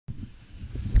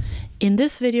In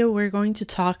this video, we're going to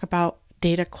talk about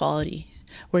data quality.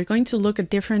 We're going to look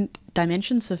at different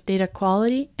dimensions of data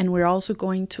quality, and we're also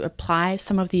going to apply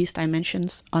some of these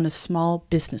dimensions on a small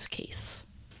business case.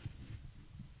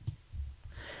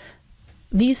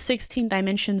 These 16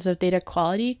 dimensions of data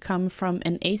quality come from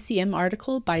an ACM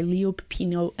article by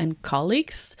Pipino and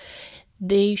colleagues.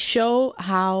 They show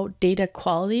how data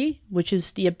quality, which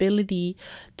is the ability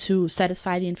to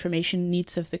satisfy the information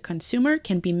needs of the consumer,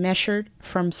 can be measured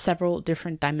from several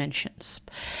different dimensions.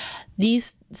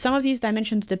 Some of these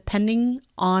dimensions, depending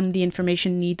on the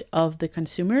information need of the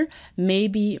consumer, may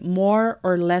be more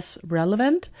or less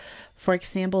relevant. For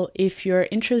example, if you're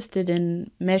interested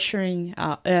in measuring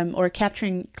or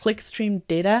capturing clickstream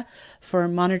data for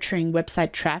monitoring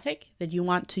website traffic that you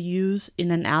want to use in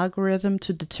an algorithm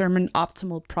to determine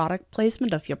optimal product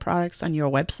placement of your products on your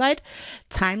website,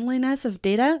 timeliness of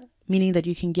data, meaning that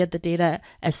you can get the data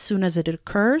as soon as it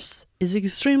occurs, is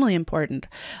extremely important.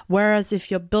 Whereas if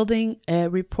you're building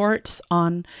reports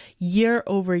on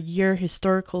year-over-year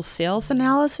historical sales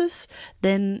analysis,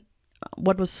 then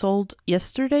what was sold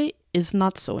yesterday is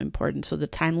not so important. So the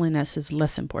timeliness is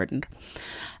less important.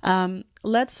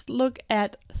 Let's look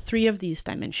at 3 of these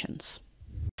dimensions.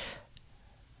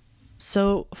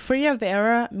 So free of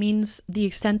error means the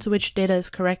extent to which data is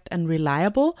correct and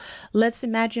reliable. Let's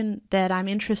imagine that I'm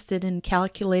interested in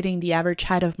calculating the average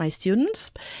height of my students,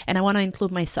 and I want to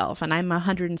include myself, and I'm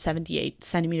 178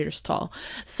 centimeters tall.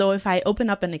 So if I open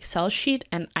up an Excel sheet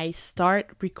and I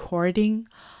start recording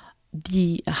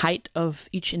the height of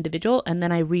each individual, and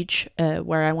then I reach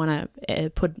where I want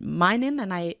to put mine in,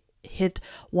 and I hit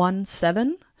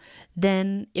 17,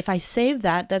 then if I save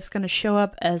that, that's going to show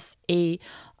up as a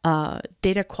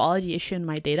data quality issue in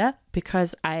my data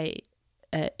because I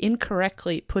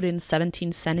incorrectly put in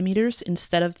 17 centimeters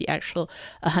instead of the actual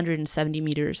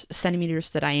 170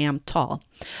 centimeters that I am tall.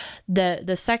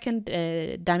 The second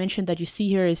dimension that you see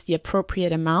here is the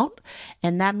appropriate amount,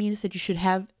 and that means that you should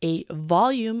have a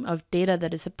volume of data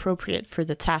that is appropriate for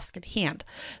the task at hand.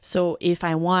 So if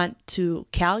I want to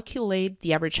calculate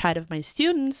the average height of my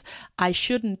students, I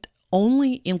shouldn't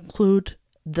only include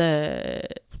the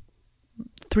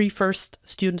 3 first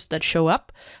students that show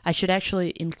up. I should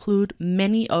actually include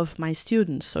many of my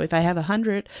students. So if I have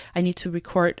 100, I need to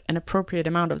record an appropriate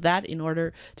amount of that in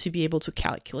order to be able to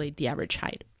calculate the average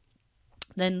height.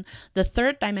 Then the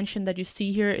third dimension that you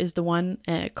see here is the one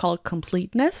called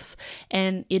completeness,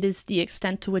 and it is the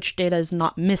extent to which data is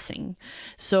not missing.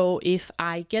 So if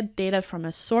I get data from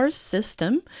a source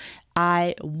system,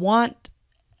 I want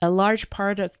a large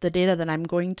part of the data that I'm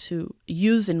going to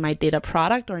use in my data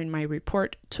product or in my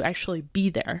report to actually be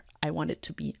there. I want it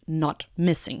to be not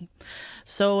missing.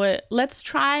 So let's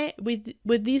try, with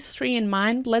these 3 in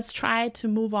mind, let's try to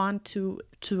move on to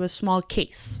a small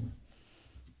case.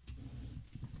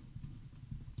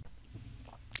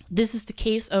 This is the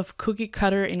case of Cookie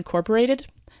Cutter Incorporated.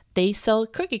 They sell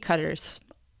cookie cutters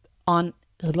on...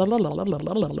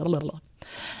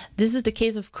 This is the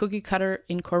case of Cookie Cutter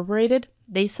Incorporated.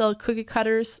 They sell cookie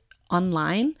cutters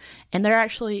online, and they're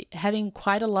actually having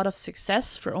quite a lot of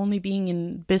success for only being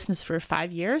in business for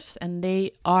 5 years. And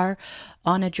they are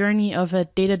on a journey of a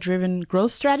data-driven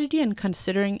growth strategy and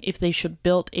considering if they should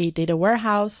build a data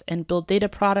warehouse and build data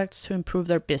products to improve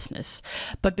their business.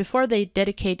 But before they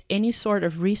dedicate any sort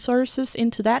of resources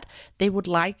into that, they would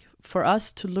like for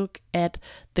us to look at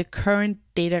the current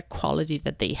data quality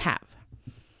that they have.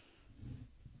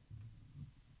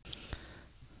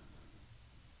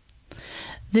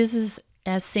 This is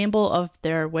a sample of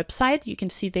their website. You can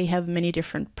see they have many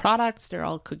different products. They're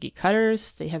all cookie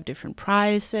cutters. They have different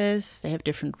prices. They have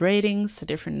different ratings. A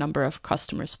different number of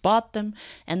customers bought them.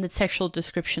 And the textual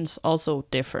descriptions also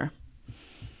differ.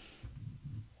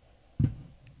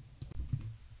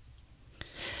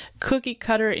 Cookie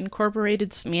Cutter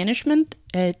Incorporated's management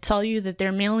tell you that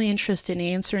they're mainly interested in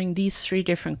answering these 3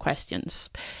 different questions.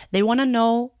 They want to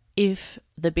know if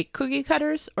the big cookie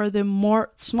cutters or the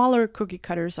smaller cookie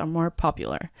cutters are more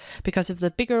popular. Because if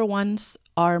the bigger ones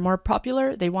are more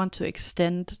popular, they want to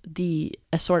extend the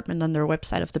assortment on their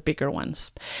website of the bigger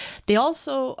ones. They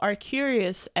also are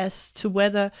curious as to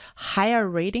whether higher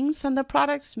ratings on the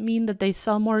products mean that they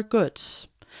sell more goods.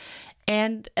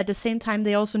 And at the same time,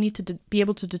 they also need to be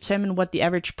able to determine what the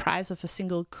average price of a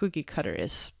single cookie cutter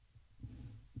is.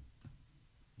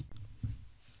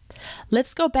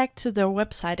 Let's go back to their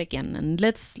website again, and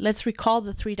let's recall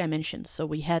the 3 dimensions. So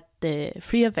we had the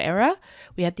free of error,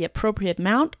 we had the appropriate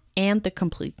amount, and the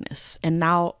completeness. And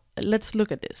now let's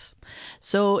look at this.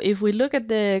 So if we look at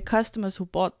the customers who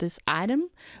bought this item,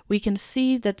 we can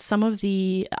see that some of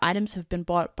the items have been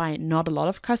bought by not a lot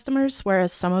of customers,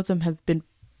 whereas some of them have been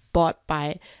bought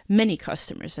by many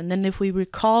customers. And then if we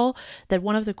recall that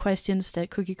one of the questions that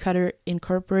Cookie Cutter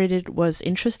Incorporated was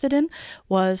interested in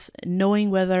was knowing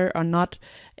whether or not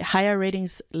higher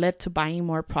ratings led to buying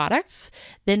more products,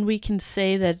 then we can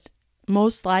say that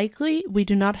most likely we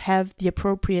do not have the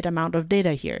appropriate amount of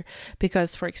data here,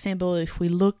 because, for example, if we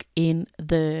look in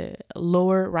the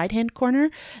lower right hand corner,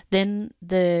 then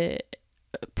the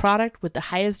product with the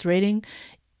highest rating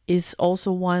is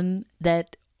also one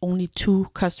that only 2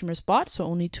 customers bought, so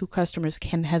only 2 customers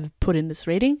can have put in this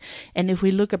rating. And if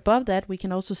we look above that, we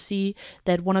can also see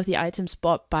that one of the items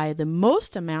bought by the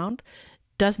most amount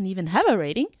doesn't even have a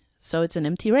rating, so it's an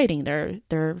empty rating. There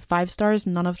are 5 stars,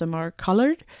 none of them are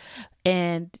colored.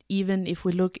 And even if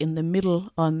we look in the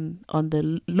middle on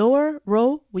the lower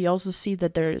row, we also see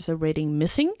that there is a rating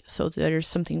missing. So there's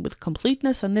something with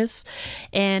completeness on this.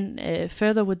 And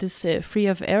further with this free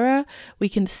of error, we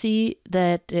can see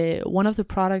that one of the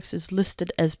products is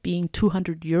listed as being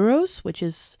 200 euros, which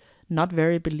is not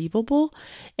very believable.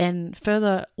 And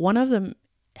further, one of them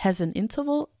has an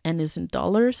interval and is in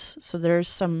dollars. So there is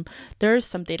some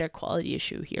data quality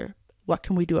issue here. What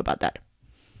can we do about that?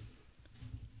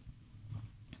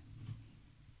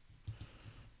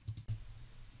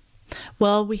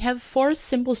 Well, we have 4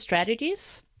 simple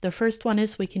strategies. The first one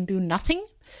is we can do nothing.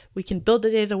 We can build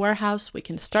a data warehouse, we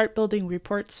can start building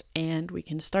reports, and we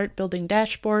can start building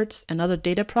dashboards and other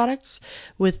data products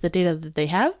with the data that they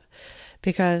have,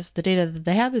 because the data that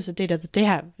they have is the data that they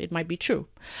have. It might be true.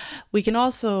 We can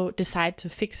also decide to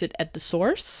fix it at the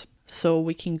source. So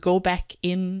we can go back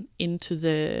into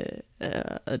the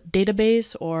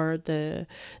database or the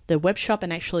web shop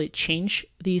and actually change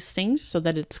these things so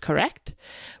that it's correct.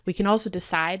 We can also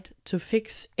decide to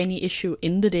fix any issue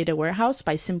in the data warehouse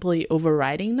by simply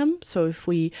overriding them. So if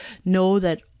we know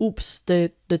that, oops,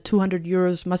 the 200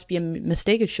 euros must be a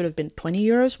mistake, it should have been 20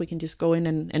 euros, we can just go in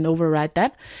and override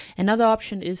that. Another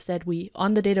option is that we,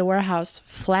 on the data warehouse,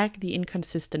 flag the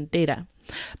inconsistent data.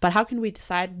 But how can we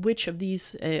decide which of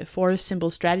these 4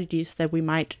 simple strategies that we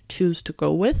might choose to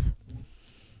go with?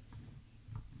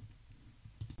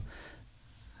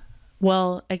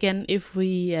 Well, again, if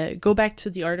we go back to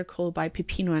the article by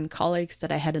Pipino and colleagues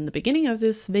that I had in the beginning of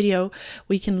this video,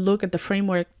 we can look at the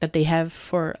framework that they have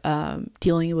for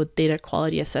dealing with data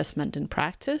quality assessment in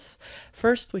practice.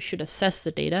 First, we should assess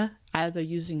the data, either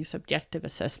using subjective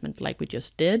assessment like we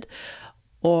just did,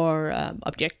 or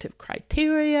objective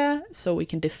criteria, so we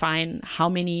can define how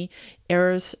many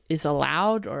errors is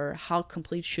allowed or how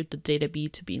complete should the data be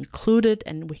to be included,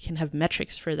 and we can have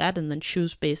metrics for that and then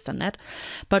choose based on that.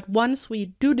 But once we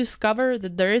do discover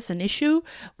that there is an issue,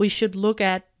 we should look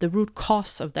at the root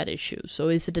cause of that issue. So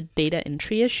is it a data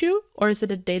entry issue or is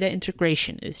it a data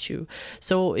integration issue?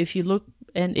 So if you look,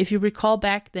 and if you recall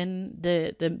back, then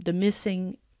the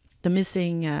missing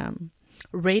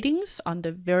ratings on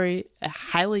the very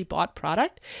highly bought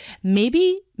product,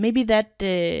 maybe that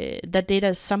that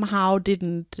data somehow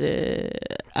didn't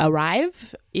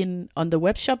arrive on the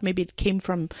web shop. Maybe it came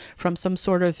from some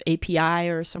sort of API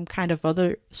or some kind of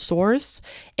other source,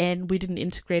 and we didn't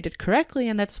integrate it correctly,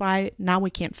 and that's why now we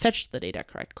can't fetch the data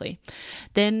correctly.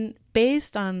 Then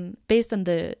based on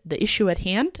the issue at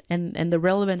hand and the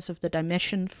relevance of the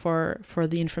dimension for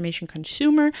the information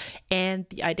consumer and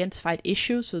the identified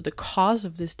issue, so the cause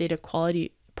of this data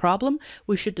quality problem,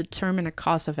 we should determine a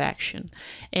cause of action.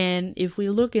 And if we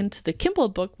look into the Kimball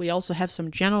book, we also have some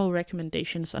general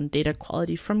recommendations on data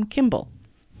quality from Kimball.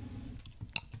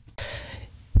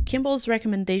 Kimball's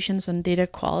recommendations on data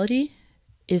quality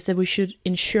is that we should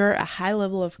ensure a high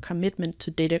level of commitment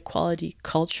to data quality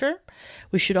culture.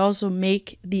 We should also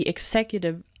make the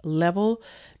executive level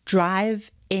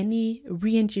drive any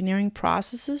re-engineering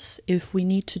processes if we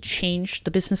need to change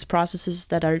the business processes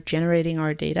that are generating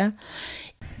our data.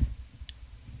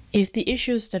 If the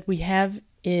issues that we have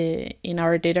in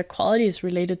our data quality is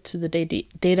related to the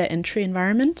data entry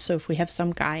environment, so if we have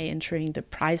some guy entering the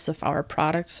price of our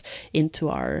products into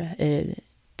our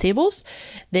tables,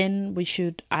 then we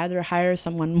should either hire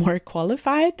someone more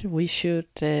qualified, we should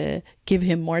give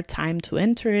him more time to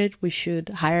enter it, we should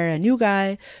hire a new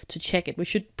guy to check it, we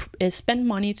should spend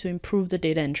money to improve the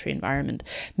data entry environment.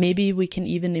 Maybe we can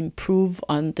even improve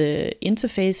on the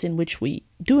interface in which we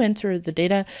do enter the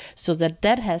data so that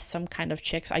that has some kind of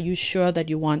checks. Are you sure that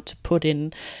you want to put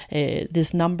in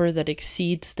this number that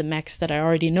exceeds the max that I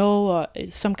already know, or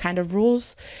some kind of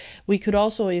rules? We could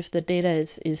also, if the data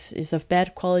is of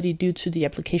bad quality due to the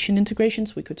application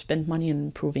integrations, we could spend money on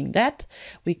improving that.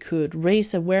 We could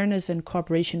raise awareness and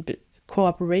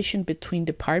cooperation between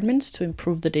departments to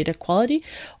improve the data quality,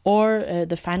 or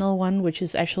the final one, which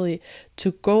is actually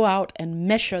to go out and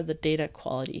measure the data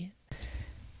quality.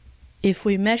 If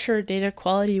we measure data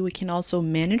quality, we can also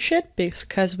manage it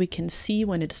because we can see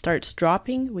when it starts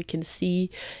dropping. We can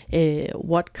see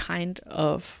what kind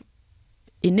of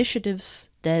initiatives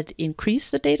that increase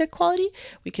the data quality.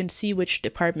 We can see which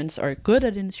departments are good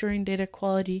at ensuring data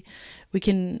quality. We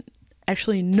can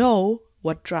actually know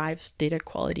what drives data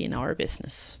quality in our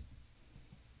business.